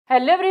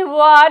Hello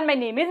everyone, my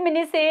name is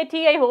Mini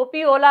Sethi. I hope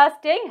you all are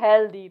staying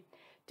healthy.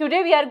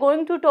 Today we are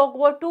going to talk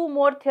about two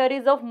more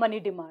theories of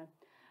money demand.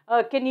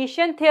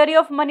 Keynesian theory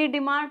of money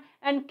demand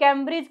and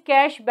Cambridge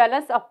cash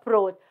balance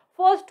approach.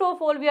 First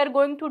of all, we are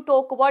going to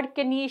talk about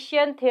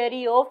Keynesian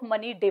theory of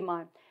money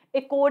demand.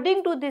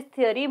 According to this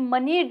theory,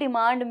 money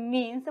demand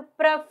means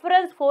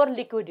preference for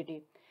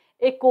liquidity.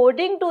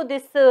 According to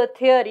this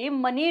theory,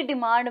 money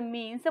demand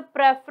means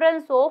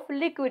preference of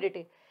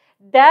liquidity.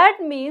 That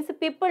means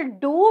people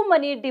do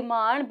money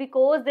demand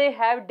because they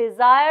have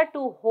desire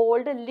to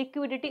hold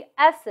liquidity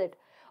asset,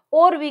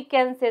 or we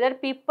can say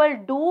that people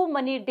do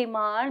money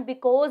demand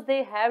because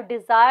they have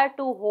desire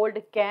to hold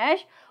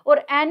cash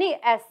or any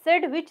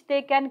asset which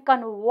they can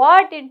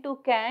convert into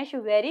cash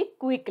very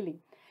quickly.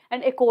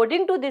 And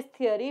according to this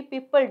theory,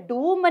 people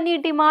do money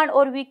demand,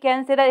 or we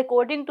can say that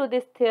according to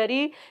this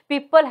theory,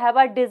 people have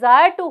a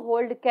desire to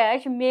hold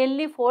cash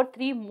mainly for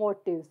three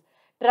motives: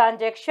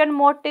 transaction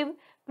motive,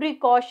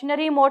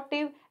 precautionary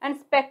motive and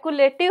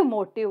speculative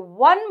motive.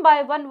 One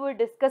by one we will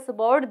discuss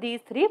about these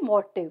three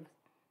motives.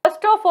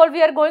 First of all,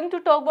 we are going to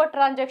talk about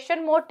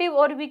transaction motive,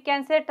 or we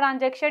can say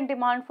transaction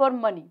demand for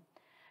money.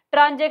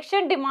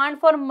 Transaction demand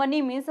for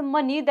money means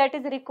money that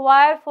is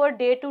required for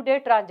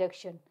day-to-day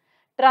transaction.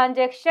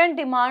 Transaction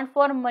demand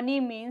for money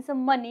means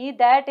money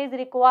that is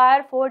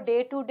required for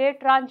day-to-day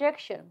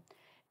transaction.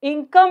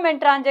 Income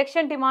and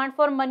transaction demand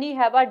for money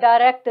have a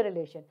direct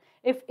relation.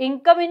 If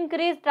income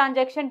increase,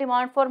 transaction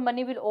demand for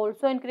money will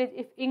also increase.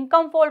 If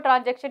income fall,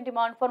 transaction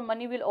demand for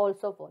money will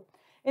also fall.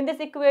 In this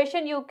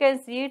equation, you can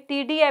see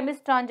TDM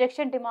is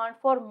transaction demand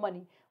for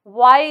money.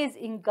 Y is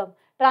income.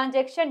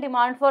 Transaction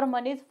demand for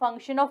money is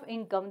function of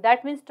income.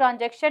 That means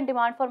transaction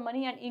demand for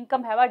money and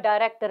income have a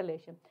direct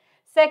relation.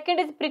 Second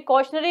is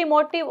precautionary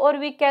motive, or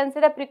we can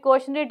say the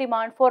precautionary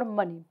demand for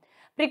money.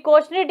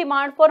 Precautionary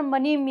demand for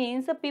money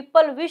means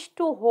people wish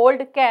to hold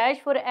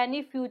cash for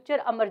any future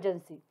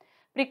emergency.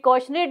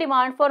 Precautionary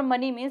demand for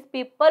money means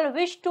people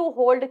wish to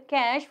hold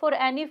cash for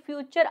any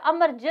future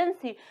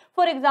emergency.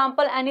 For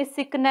example, any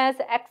sickness,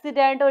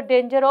 accident or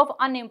danger of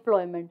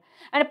unemployment.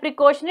 And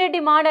precautionary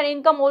demand and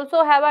income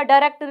also have a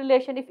direct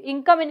relation. If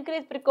income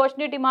increase,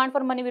 precautionary demand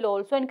for money will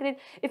also increase.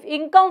 If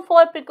income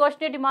fall,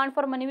 precautionary demand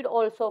for money will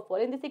also fall.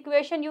 In this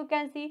equation, you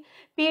can see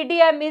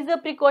PDM is a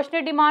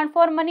precautionary demand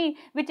for money,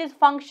 which is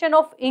function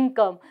of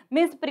income.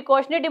 Means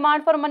precautionary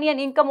demand for money and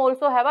income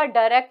also have a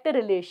direct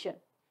relation.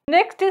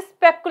 Next is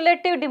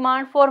speculative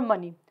demand for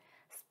money.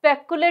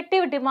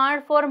 Speculative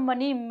demand for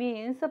money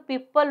means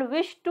people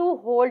wish to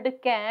hold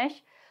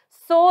cash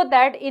so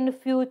that in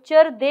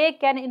future they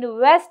can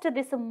invest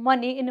this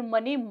money in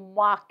money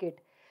market.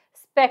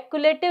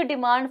 Speculative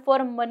demand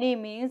for money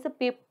means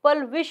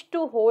people wish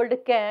to hold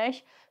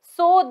cash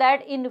so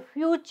that in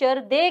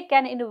future they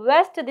can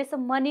invest this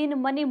money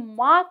in money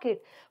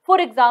market. For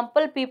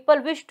example,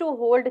 people wish to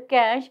hold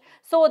cash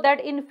so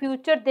that in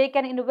future they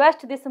can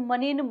invest this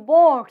money in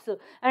bonds,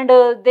 and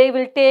they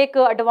will take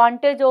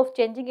advantage of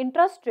changing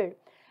interest rate.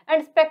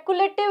 And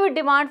speculative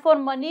demand for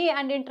money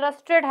and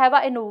interest rate have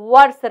an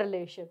inverse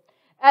relation.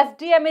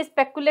 SDM is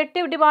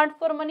speculative demand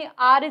for money,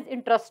 R is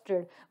interest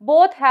rate.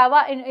 Both have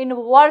an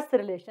inverse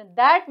relation.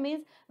 That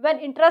means when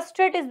interest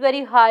rate is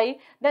very high,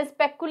 then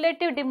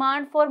speculative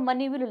demand for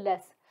money will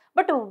less.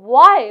 But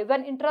why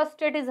when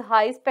interest rate is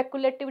high,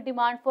 speculative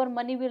demand for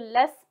money will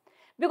less?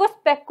 Because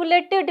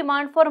speculative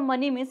demand for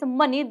money means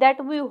money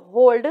that we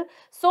hold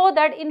so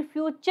that in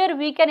future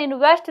we can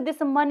invest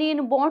this money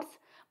in bonds.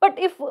 But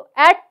if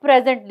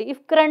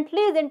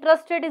currently the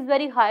interest rate is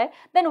very high,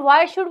 then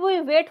why should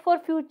we wait for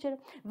future?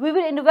 We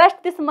will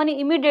invest this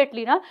money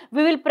immediately.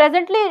 We will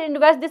presently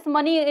invest this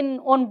money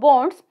on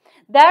bonds.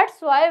 That's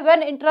why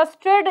when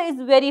interest rate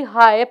is very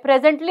high,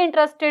 presently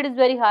interest rate is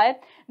very high,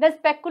 the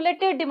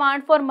speculative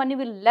demand for money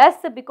will less,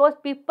 because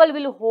people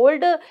will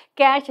hold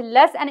cash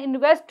less and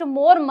invest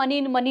more money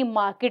in money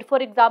market. For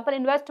example,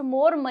 invest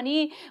more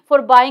money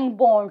for buying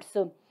bonds.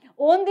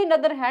 On the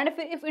other hand,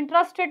 if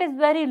interest rate is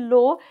very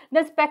low,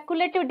 then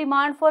speculative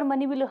demand for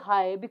money will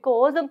high,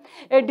 because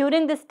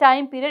during this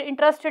time period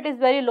interest rate is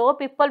very low,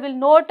 people will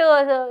not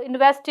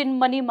invest in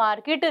money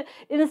market.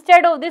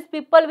 Instead of this,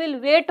 people will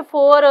wait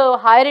for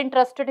higher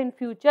interest rate in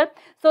future,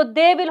 so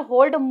they will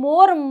hold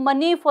more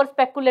money for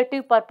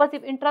speculative purpose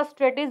if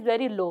interest rate is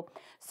very low.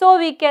 So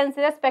we can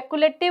say that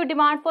speculative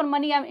demand for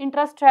money and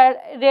interest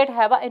rate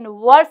have an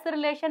inverse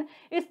relation.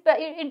 If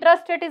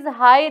interest rate is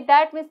high,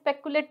 that means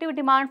speculative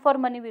demand for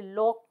money will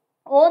low.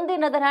 On the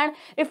other hand,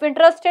 if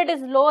interest rate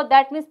is low,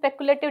 that means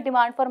speculative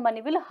demand for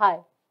money will high.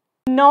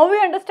 Now we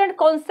understand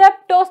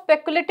concept of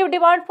speculative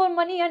demand for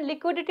money and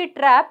liquidity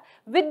trap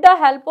with the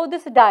help of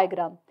this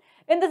diagram.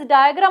 In this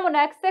diagram, on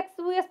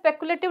x-axis we have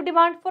speculative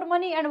demand for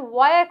money and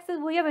y-axis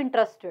we have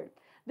interest rate.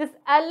 This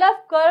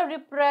LF curve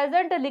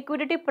represents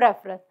liquidity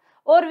preference,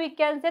 or we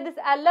can say this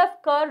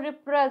LF curve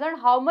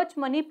represents how much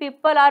money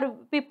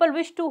people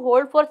wish to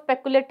hold for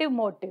speculative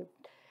motive.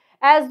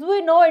 As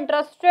we know,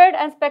 interest rate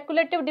and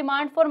speculative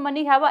demand for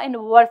money have an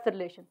inverse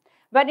relation.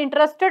 When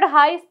interest rate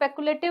high,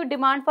 speculative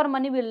demand for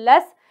money will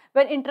less.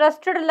 When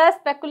interest rate less,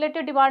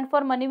 speculative demand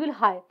for money will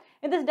high.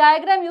 In this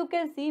diagram, you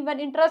can see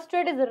when interest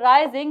rate is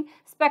rising,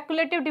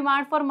 speculative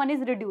demand for money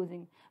is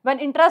reducing. When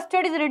interest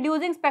rate is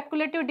reducing,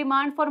 speculative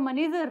demand for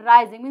money is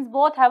rising, means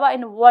both have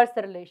an inverse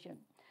relation.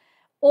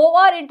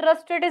 OR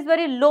interest rate is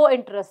very low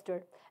interest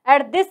rate.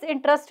 At this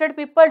interest rate,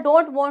 people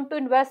don't want to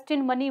invest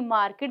in money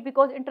market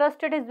because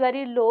interest rate is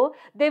very low.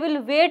 They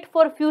will wait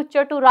for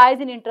future to rise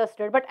in interest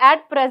rate. But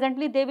at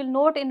presently, they will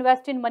not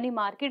invest in money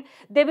market.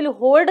 They will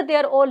hold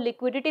their own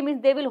liquidity,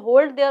 means they will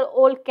hold their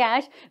own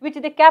cash which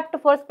they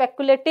kept for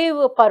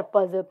speculative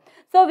purpose.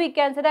 So we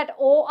can say that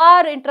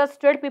OR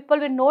interest rate, people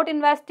will not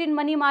invest in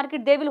money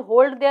market. They will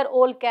hold their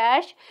own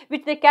cash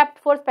which they kept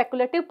for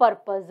speculative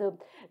purpose.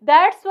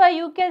 That's why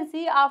you can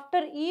see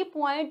after E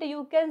point,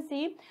 you can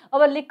see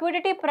our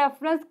liquidity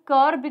preference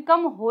curve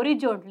become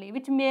horizontally,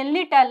 which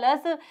mainly tell us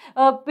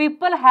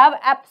people have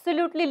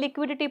absolutely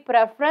liquidity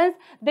preference.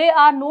 They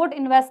are not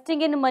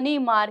investing in money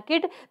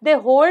market. They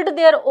hold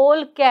their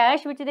all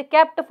cash which they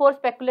kept for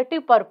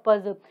speculative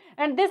purpose,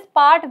 and this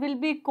part will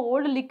be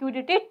called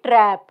liquidity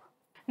trap.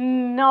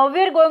 Now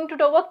we are going to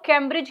talk about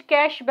Cambridge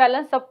cash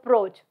balance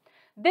approach.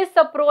 This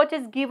approach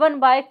is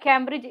given by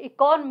Cambridge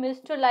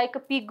economists like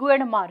Pigou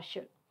and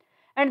Marshall.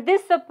 And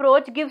this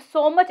approach gives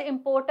so much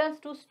importance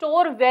to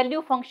store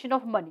value function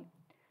of money.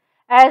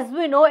 As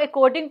we know,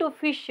 according to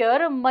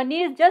Fisher,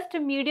 money is just a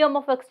medium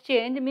of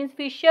exchange, means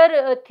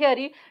Fisher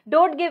theory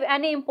don't give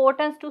any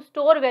importance to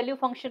store value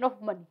function of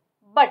money.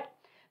 But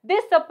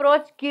this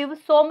approach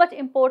gives so much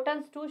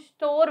importance to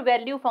store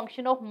value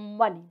function of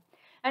money.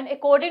 And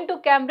according to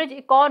Cambridge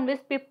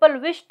economists,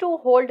 people wish to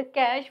hold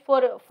cash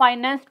for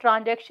finance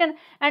transaction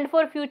and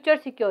for future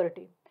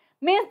security.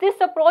 Means this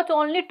approach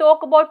only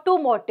talk about two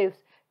motives,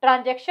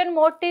 transaction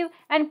motive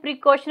and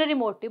precautionary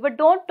motive, but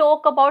don't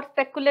talk about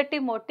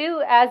speculative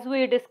motive as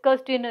we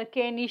discussed in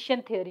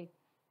Keynesian theory.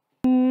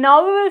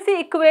 Now we will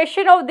see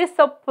equation of this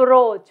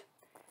approach.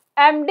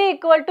 MD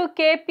equal to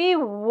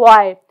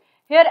KPY.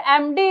 Here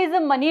MD is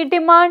a money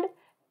demand,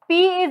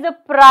 P is a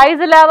price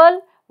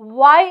level,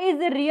 Y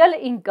is real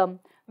income.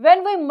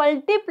 When we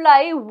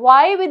multiply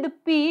Y with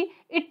P,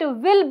 it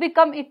will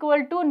become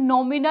equal to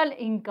nominal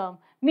income.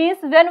 Means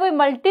when we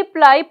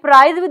multiply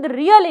price with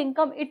real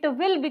income, it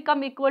will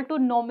become equal to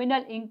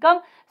nominal income.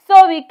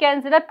 So we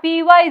can say that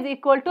PY is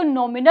equal to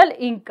nominal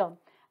income.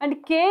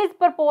 And K is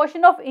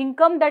proportion of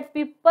income that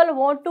people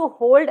want to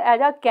hold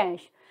as a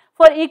cash.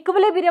 For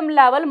equilibrium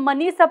level,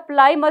 money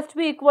supply must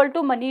be equal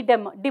to money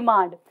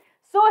demand.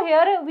 So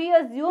here we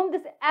assume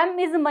this M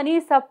is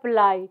money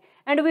supply,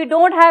 and we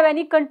don't have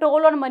any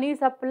control on money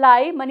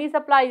supply. Money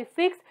supply is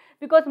fixed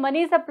because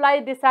money supply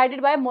is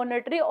decided by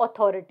monetary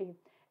authority.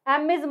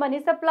 M is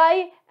money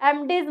supply,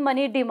 MD is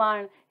money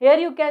demand. Here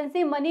you can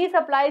see money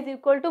supply is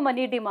equal to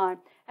money demand.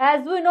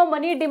 As we know,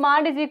 money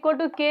demand is equal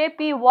to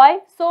KPY.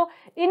 So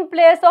in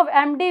place of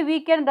MD,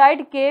 we can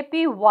write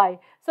KPY.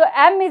 So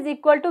M is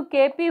equal to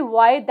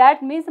KPY.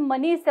 That means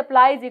money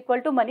supply is equal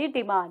to money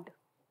demand.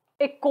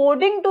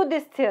 According to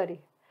this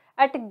theory,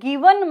 at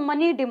given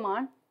money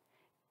demand,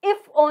 if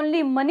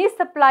only money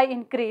supply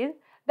increase,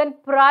 then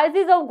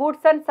prices of goods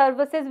and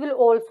services will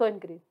also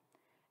increase.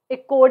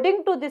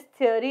 According to this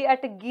theory,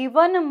 at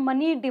given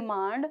money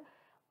demand,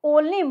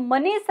 only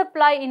money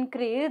supply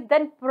increase,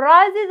 then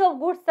prices of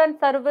goods and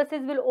services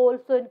will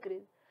also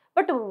increase.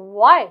 But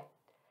why?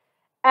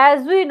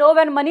 As we know,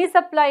 when money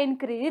supply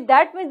increase,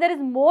 that means there is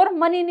more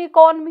money in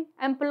economy.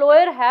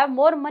 Employer have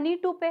more money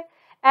to pay.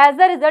 As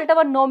a result,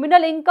 our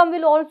nominal income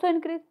will also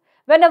increase.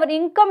 When our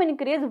income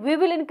increase, we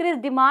will increase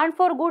demand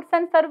for goods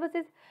and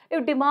services.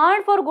 If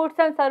demand for goods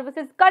and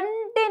services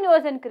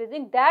continues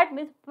increasing, that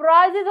means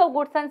prices of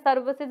goods and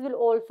services will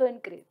also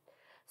increase.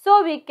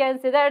 So we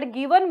can say that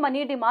given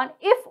money demand,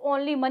 if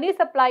only money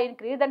supply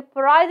increase, then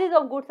prices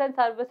of goods and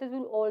services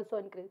will also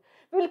increase.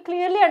 We will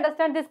clearly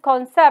understand this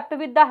concept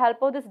with the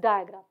help of this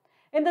diagram.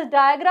 In this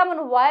diagram,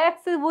 on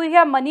y-axis we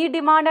have money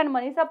demand and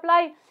money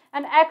supply,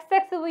 and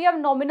x-axis we have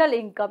nominal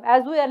income.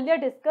 As we earlier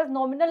discussed,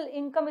 nominal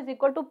income is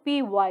equal to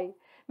PY.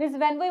 Means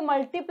when we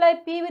multiply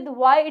P with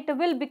Y, it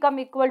will become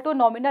equal to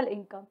nominal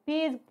income.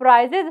 P is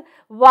prices,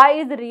 Y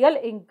is real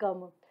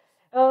income.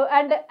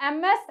 And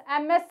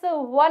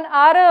MS1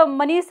 are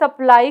money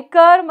supply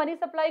curve. Money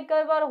supply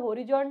curve are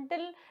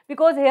horizontal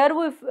because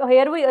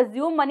here we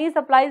assume money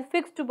supply is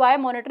fixed by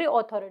monetary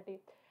authority.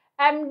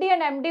 MD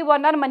and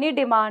MD1 are money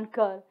demand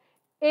curve.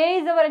 A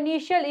is our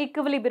initial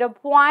equilibrium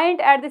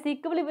point. At this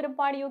equilibrium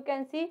point, you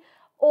can see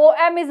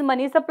OM is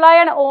money supply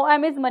and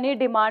OM is money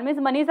demand. Means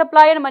money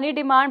supply and money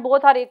demand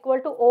both are equal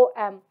to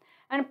OM.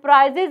 And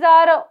prices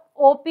are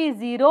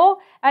OP0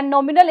 and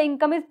nominal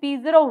income is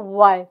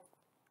P0Y.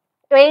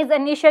 A is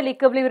initial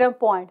equilibrium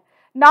point.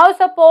 Now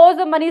suppose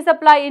money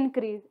supply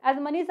increase. As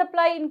money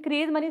supply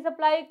increase, money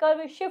supply curve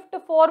will shift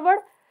forward.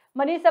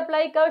 Money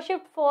supply curve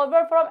shift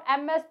forward from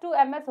MS to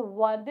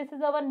MS1. This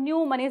is our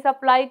new money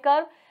supply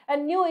curve,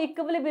 and new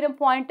equilibrium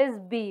point is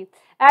B.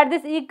 At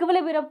this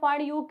equilibrium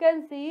point, you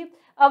can see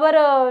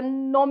our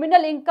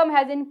nominal income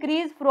has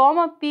increased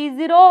from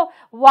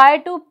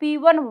P0Y to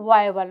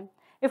P1Y1.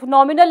 If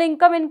nominal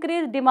income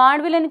increase,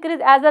 demand will increase.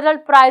 As a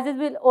result, prices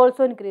will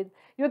also increase.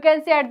 You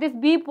can say at this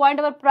B point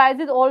our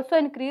prices also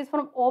increase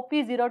from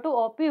OP0 to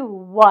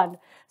OP1.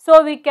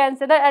 So we can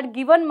say that at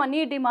given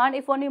money demand,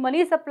 if only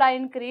money supply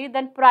increase,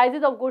 then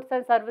prices of goods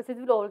and services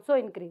will also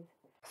increase.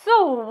 So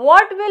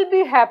what will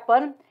be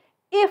happen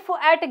if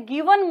at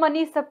given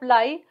money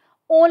supply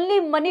only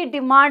money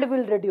demand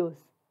will reduce?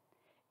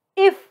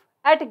 If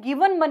at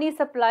given money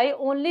supply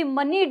only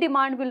money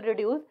demand will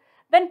reduce,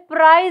 then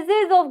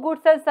prices of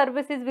goods and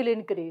services will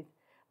increase.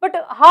 But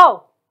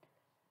how?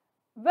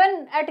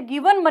 When at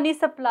given money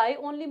supply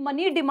only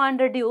money demand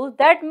reduce,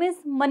 that means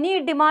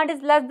money demand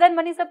is less than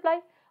money supply,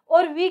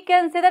 or we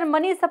can say that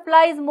money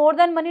supply is more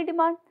than money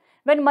demand.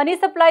 When money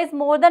supply is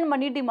more than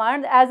money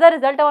demand, as a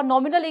result our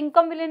nominal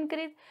income will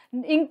increase.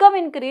 Income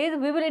increase,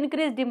 we will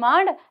increase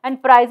demand,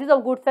 and prices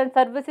of goods and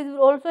services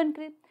will also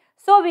increase.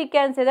 So we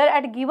can say that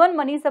at given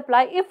money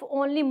supply, if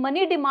only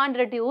money demand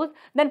reduce,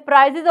 then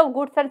prices of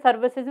goods and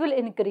services will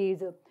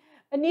increase.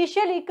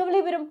 Initial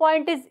equilibrium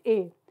point is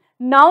A.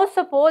 Now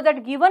suppose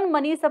that given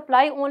money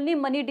supply only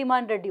money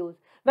demand reduce.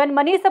 When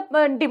money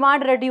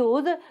demand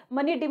reduce,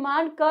 money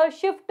demand curve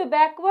shift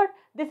backward.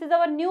 This is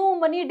our new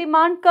money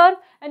demand curve,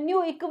 and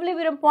new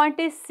equilibrium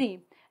point is C.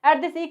 At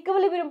this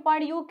equilibrium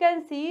point, you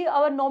can see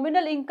our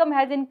nominal income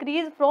has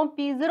increased from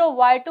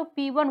P0Y to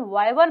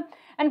P1Y1,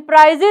 and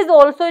prices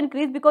also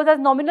increase, because as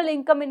nominal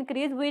income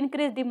increase, we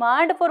increase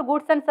demand for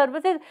goods and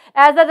services.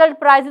 As a result,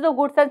 prices of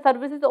goods and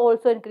services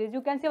also increase.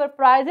 You can see our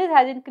prices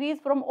has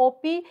increased from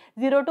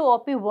OP0 to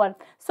OP1.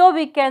 So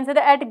we can say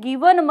that at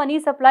given money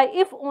supply,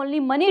 if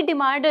only money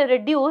demand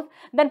reduce,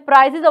 then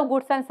prices of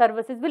goods and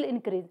services will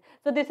increase.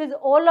 So this is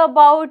all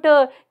about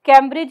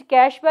Cambridge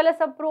cash balance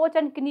approach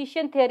and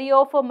Keynesian theory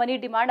of money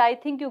demand. I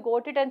think you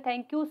got it, and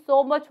thank you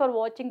so much for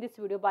watching this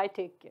video. Bye,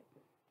 take care.